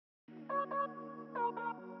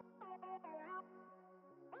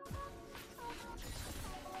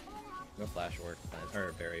No flash or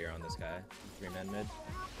or barrier on this guy. 3-man mid.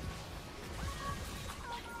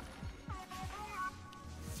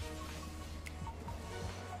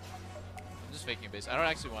 I'm just faking a base. I don't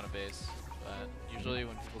actually want a base, but usually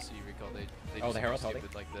when people see recall, they Oh, do the Herald something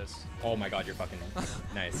stupid like this. Oh my god, you're fucking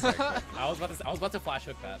nice. Sorry, I was about to flash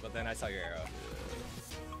hook that, but then I saw your arrow.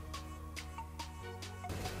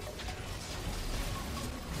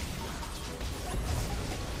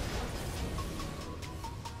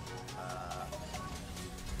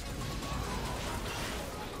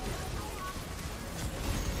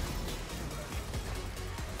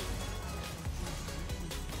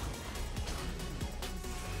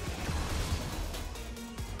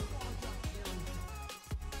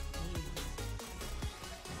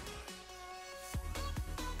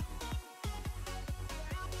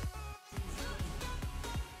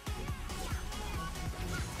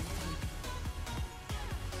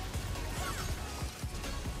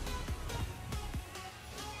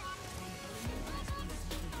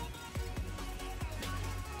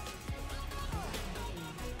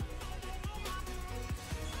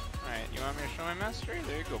 You want me to show my mastery?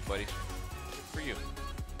 There you go, buddy. For you.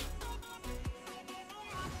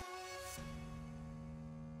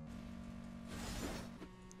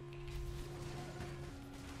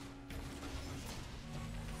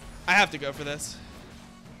 I have to go for this.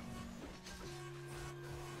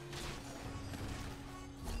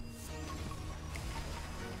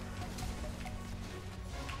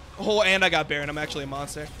 Oh, and I got Baron. I'm actually a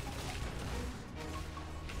monster.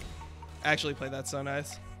 Actually played that so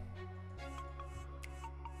nice.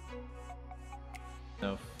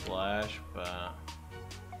 No flash, but I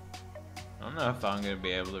don't know if I'm gonna be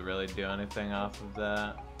able to really do anything off of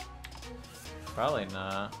that. Probably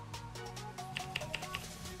not.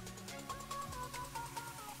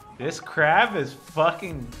 This crab is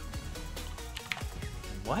fucking...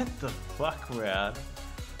 What the fuck, Rad?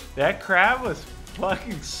 That crab was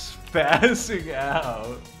fucking spazzing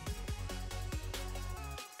out.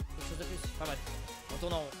 On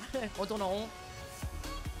tourne en rond. On tourne en rond.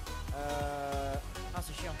 Ah,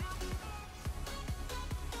 c'est chiant.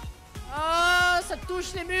 Ah, ça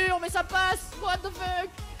touche les murs, mais ça passe. What the fuck?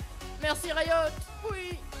 Merci Riot.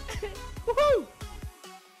 Oui. Woohoo.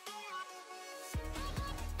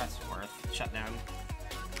 That's worth. Shut down.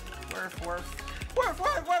 Worth.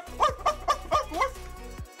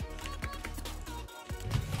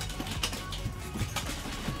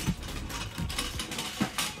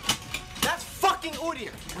 That's fucking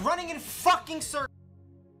Udyr. Running in fucking circles.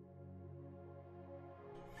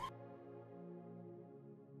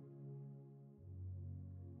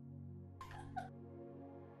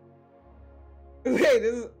 Wait,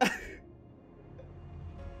 this is...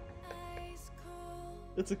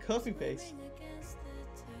 It's a copy paste.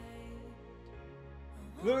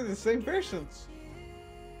 Literally the same person.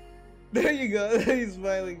 There you go. He's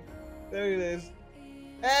smiling. There it is.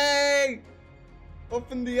 Hey!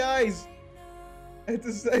 Open the eyes. It's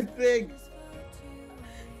the same thing.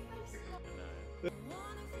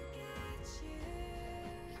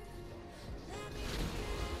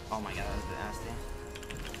 Oh my god, that was nasty.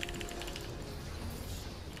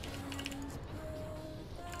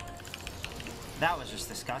 That was just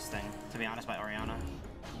disgusting, to be honest, by Orianna.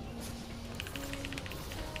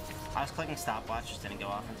 I was clicking stopwatch, just didn't go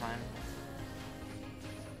off in time.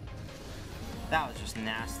 That was just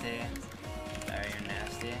nasty. Very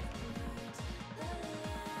nasty.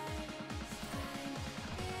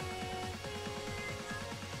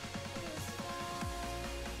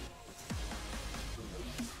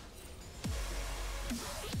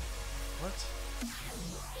 What?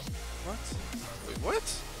 What? Wait,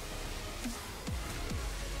 what?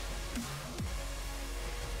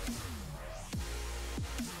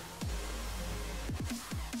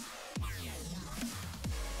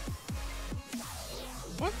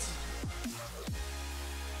 What?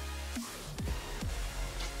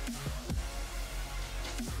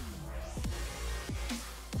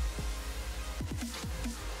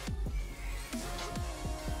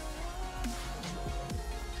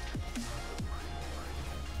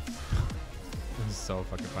 This is so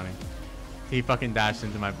fucking funny. He fucking dashed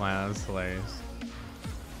into my plan. That was hilarious.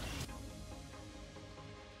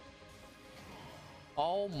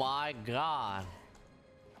 Oh my god.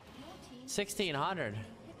 1600.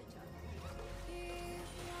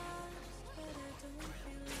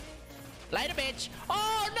 Later, bitch.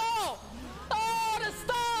 Oh no! Oh, the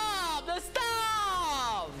stop! The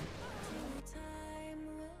stop!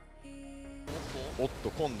 おっ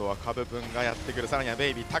と今度は株分がやってくる。さらには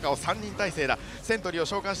ベイビー高尾3人体制だ。セントリーを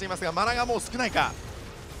召喚していますがマナがもう少ないか。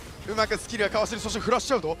うまくスキルがかわしてる。そしてフラッ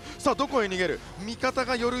シュアウト。さあどこへ逃げる。味方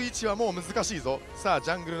が寄る位置はもう難しいぞ。さあジ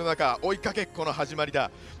ャングルの中追いかけっこの始まり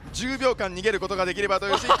だ。10秒間逃げることができればと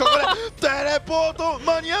いうシーン。ここでテレポート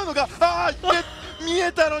間に合うのか。ああ見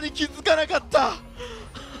えたのに気づかなかった。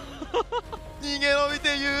逃げ延び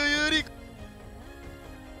て悠々に。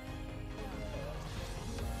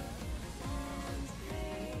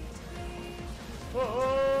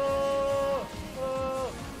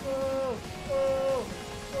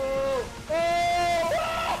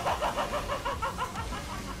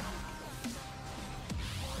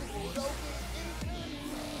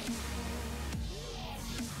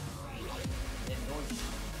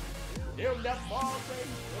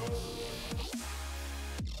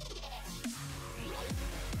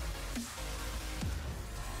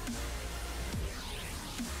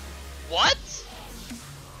What?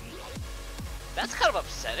 That's kind of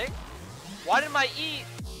upsetting. Why didn't my E?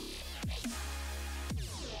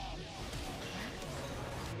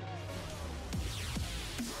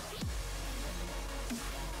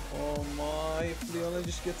 Oh my, if Leona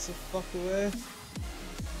just gets the fuck away.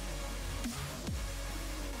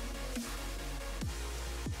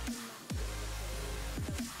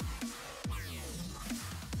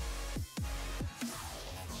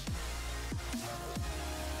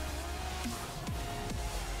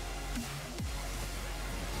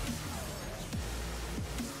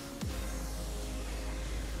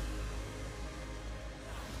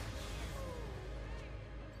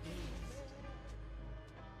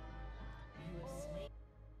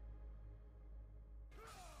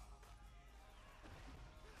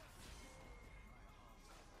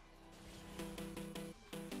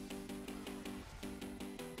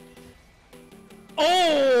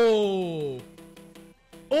 Oh!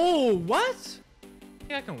 Oh, what? I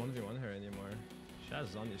think I can 1v1 her anymore. She has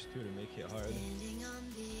Zonish too to make it hard.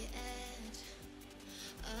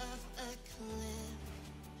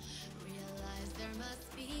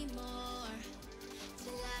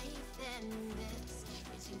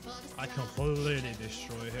 I completely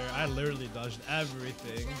destroy her. I literally dodged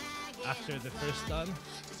everything after the first stun.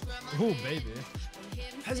 Oh, baby.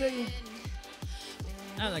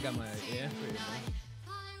 And I got my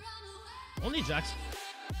only Jack's.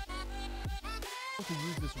 To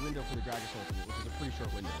use this window for the Gragas ultimate, which is a pretty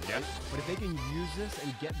short window, right? Yep. But if they can use this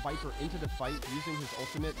and get Viper into the fight using his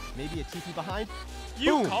ultimate, maybe a TP behind.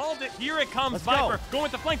 You Boom. called it. Here it comes. Let's Viper go. going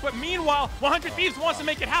with the flank. But meanwhile, 100 Thieves wants to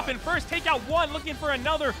make it happen. First, take out one, looking for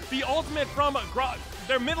another. The ultimate from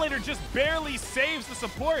their mid laner just barely saves the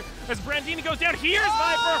support as Brandini goes down. Here's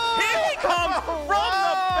Viper. Here he comes from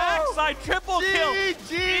the backside. Triple kill.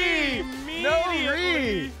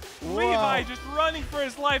 Immediately. Levi just running for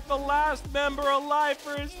his life, the last member alive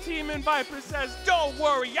for his team, and Viper says, don't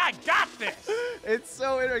worry, I got this! It's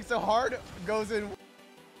so interesting. So hard goes in.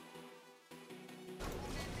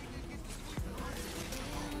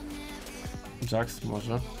 Jax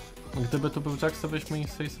może. Gdyby tu był Jax, to byśmy ich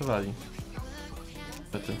sejsowali.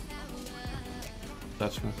 Niestety.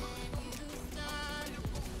 Zobaczmy.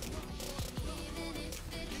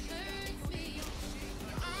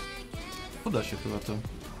 Uda się chyba to.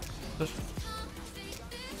 Też...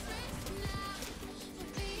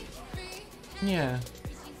 Nie.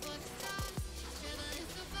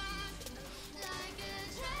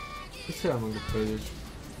 Co ja mogę powiedzieć?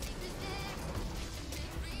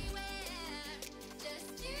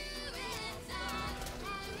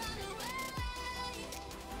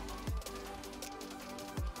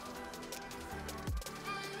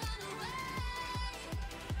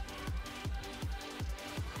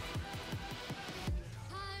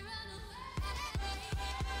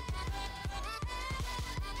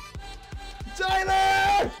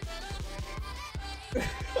 Tyler!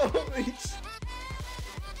 Holy sh...